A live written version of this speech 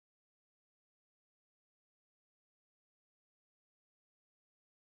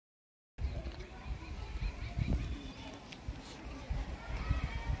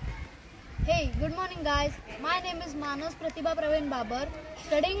Hey, good morning guys. My name is Manas Pratibha Praveen Babar,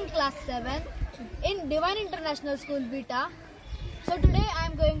 studying class 7 in Divine International School Vita. So today I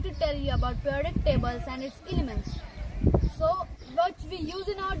am going to tell you about periodic tables and its elements. So what we use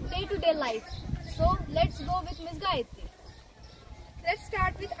in our day-to-day life. So let's go with Ms. Gayatri. Let's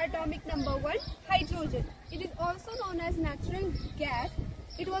start with atomic number 1, hydrogen. It is also known as natural gas.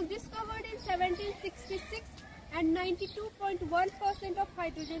 It was discovered in 1766 and 92.1% of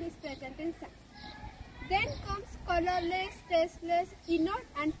hydrogen is present in sun. Then comes colorless, tasteless, inert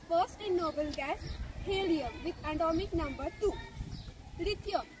and first in noble gas, helium with atomic number 2.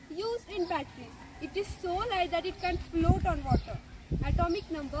 Lithium, used in batteries. It is so light that it can float on water.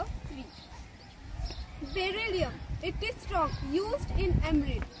 Atomic number 3. Beryllium, it is strong, used in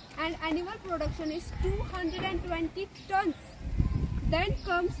emerald and annual production is 220 tons. Then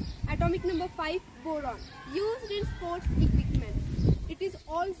comes atomic number 5, boron, used in sports equipment. It is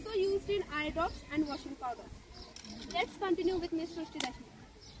also used in eye drops and washing powder. Let's continue with Ms. Srushti Dashmi.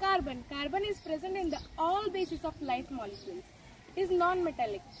 Carbon. Carbon is present in all bases of life molecules. It is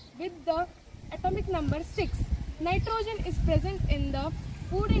non-metallic with the atomic number 6. Nitrogen is present in the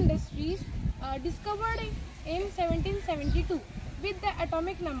food industries, discovered in 1772 with the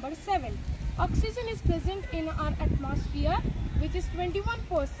atomic number 7. Oxygen is present in our atmosphere, which is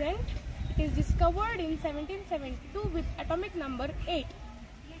 21%. It is discovered in 1772 with atomic number 8.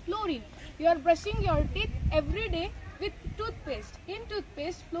 Fluorine. You are brushing your teeth every day with toothpaste. In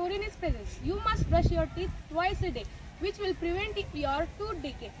toothpaste, fluorine is present. You must brush your teeth twice a day, which will prevent your tooth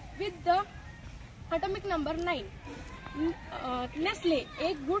decay with the atomic number 9. Nestle,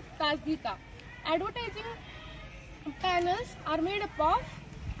 एक good ताजगी का. Advertising panels are made up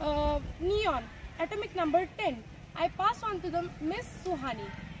of neon. Atomic number 10. I pass on to the Miss Suhani.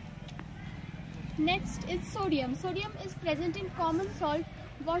 Next is sodium. Sodium is present in common salt,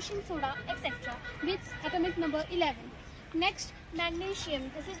 washing soda, etc. with atomic number 11. Next,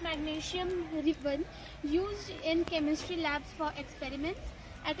 magnesium. This is magnesium ribbon used in chemistry labs for experiments.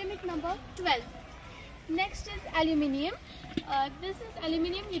 Atomic number 12. Next is aluminium. This is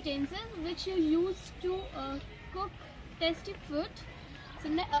aluminium utensil which you use to cook tasty food. So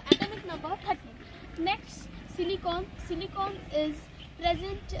atomic number 30. Next, silicon. Silicon is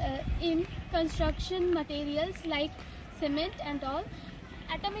present in construction materials like cement and all.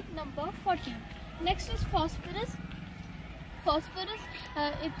 Atomic number 14. Next is phosphorus. Phosphorus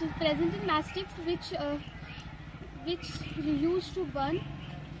it is present in mastics which you use to burn.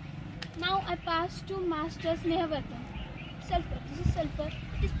 Now I pass to Master Snehavartan. Sulfur. This is sulfur.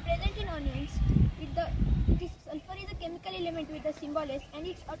 It is present in onions. Sulfur is a chemical element with the symbol S and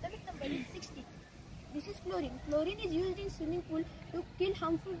its atomic number is 60. This is chlorine. Chlorine is used in swimming pool to kill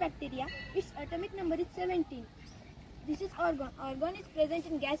harmful bacteria. Its atomic number is 17. This is argon. Argon is present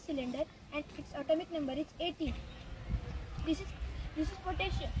in gas cylinder and its atomic number is 18. This is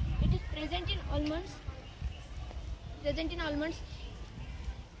potassium. It is present in almonds.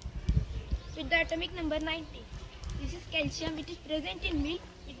 With the atomic number 90. This is calcium. It is present in milk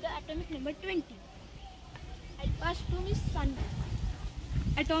with the atomic number 20. I'll pass to Miss Sandhu.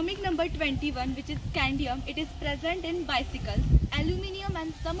 Atomic number 21, which is scandium, it is present in bicycles. Aluminium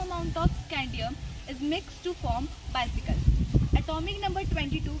and some amount of scandium is mixed to form bicycles. Atomic number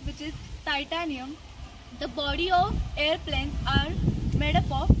 22, which is titanium. The body of airplanes are made up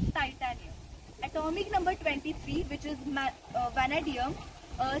of titanium. Atomic number 23, which is vanadium.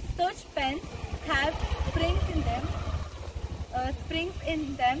 Such pens have springs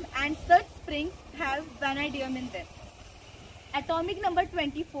in them, and such springs have vanadium in them. Atomic number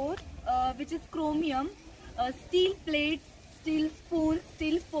 24, which is chromium. Steel plates, steel spoons,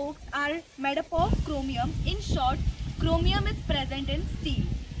 steel forks are made up of chromium. In short, chromium is present in steel.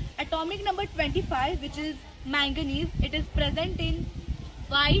 Atomic number 25, which is manganese. It is present in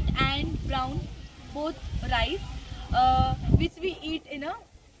white and brown, both rice, which we eat in a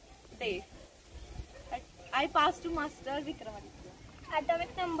day. I pass to Master Vikramaditya.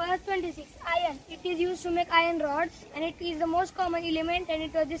 Atomic number 26, iron. It is used to make iron rods and it is the most common element and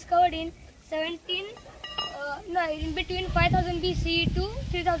it was discovered in in between 5000 BC to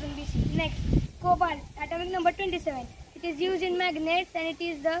 3000 BC. Next, cobalt. Atomic number 27. It is used in magnets and it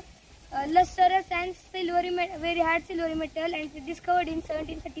is the lustrous and very hard silvery metal and it was discovered in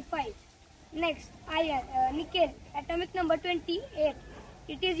 1735. Next, iron. Nickel. Atomic number 28.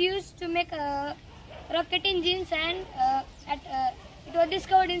 It is used to make rocket engines and it was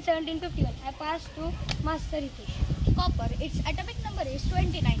discovered in 1751. I pass to Master Hitesh. Copper. Its atomic number is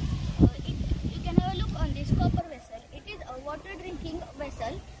 29. You can have a look on this copper vessel. It is a water drinking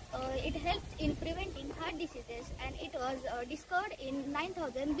vessel. It helps in preventing heart diseases and it was discovered in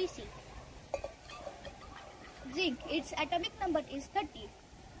 9000 BC. Zinc. Its atomic number is 30.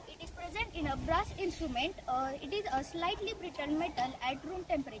 It is present in a brass instrument. It is a slightly brittle metal at room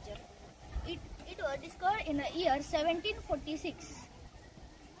temperature. It was discovered in the year 1746.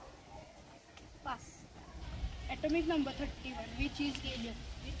 Pass. Atomic number 31, which is gallium,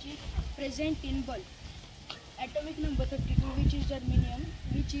 which is present in bulb. Atomic number 32, which is germanium,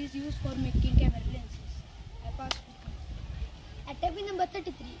 which is used for making camera lenses. I pass. Atomic number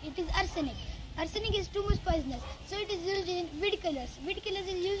 33, it is arsenic. Arsenic is too much poisonous, so it is used in weed killers. Weed killers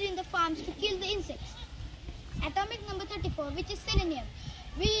is used in the farms to kill the insects. Atomic number 34, which is selenium.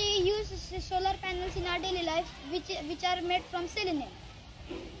 We use solar panels in our daily life, which are made from selenium.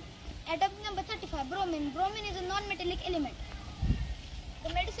 Atomic number 35, bromine. Bromine is a non-metallic element. The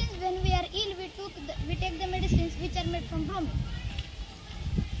medicines, when we are ill, we take the medicines which are made from bromine.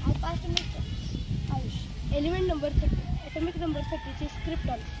 I pass to Mr. Ayush. Element number 30. Atomic number 30 is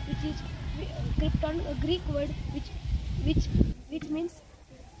krypton, which is krypton, a Greek word which means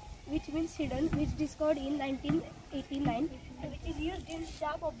hidden, which discovered in 1989, which is used in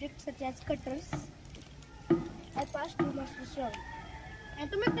sharp objects such as cutters. I pass to Master Shravan.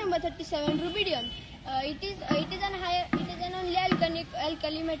 Atomic number 37, rubidium. It is an only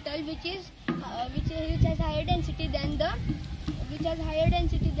alkali metal which has higher density than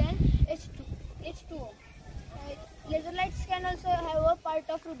H2O. Laser lights can also have a part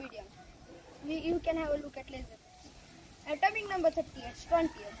of rubidium. You can have a look at laser. Atomic number 38,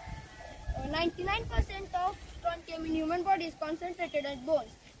 strontium. 99% of strontium in human body is concentrated at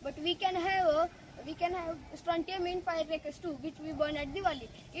bones, but we can have strontium in firecrackers too, which we burn at Diwali.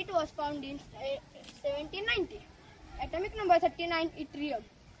 It was found in 1790. Atomic number 39, yttrium.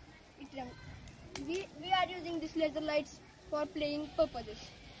 We are using these laser lights for playing purposes.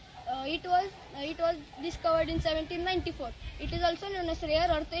 It was discovered in 1794. It is also known as rare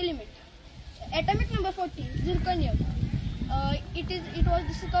earth element. Atomic number 40, zirconium. It was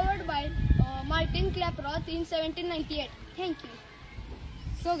discovered by Martin Klaproth in 1798. Thank you.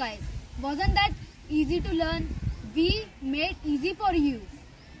 So guys, wasn't that easy to learn? We made easy for you.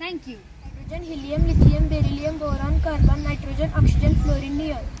 Thank you. Hydrogen, helium, lithium, beryllium, boron, carbon, nitrogen, oxygen, fluorine,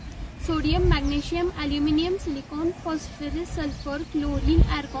 neon. Sodium, magnesium, aluminium, silicon, phosphorus, sulfur, chlorine,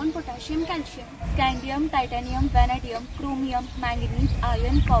 argon, potassium, calcium. Scandium, titanium, vanadium, chromium, manganese,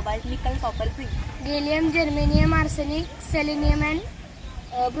 iron, cobalt, nickel, copper, zinc. Gallium, germanium, arsenic, selenium and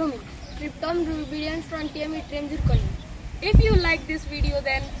bromine. Krypton, rubidium, strontium, yttrium, zirconium. If you like this video,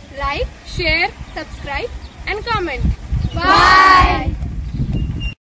 then like, share, subscribe and comment. Bye.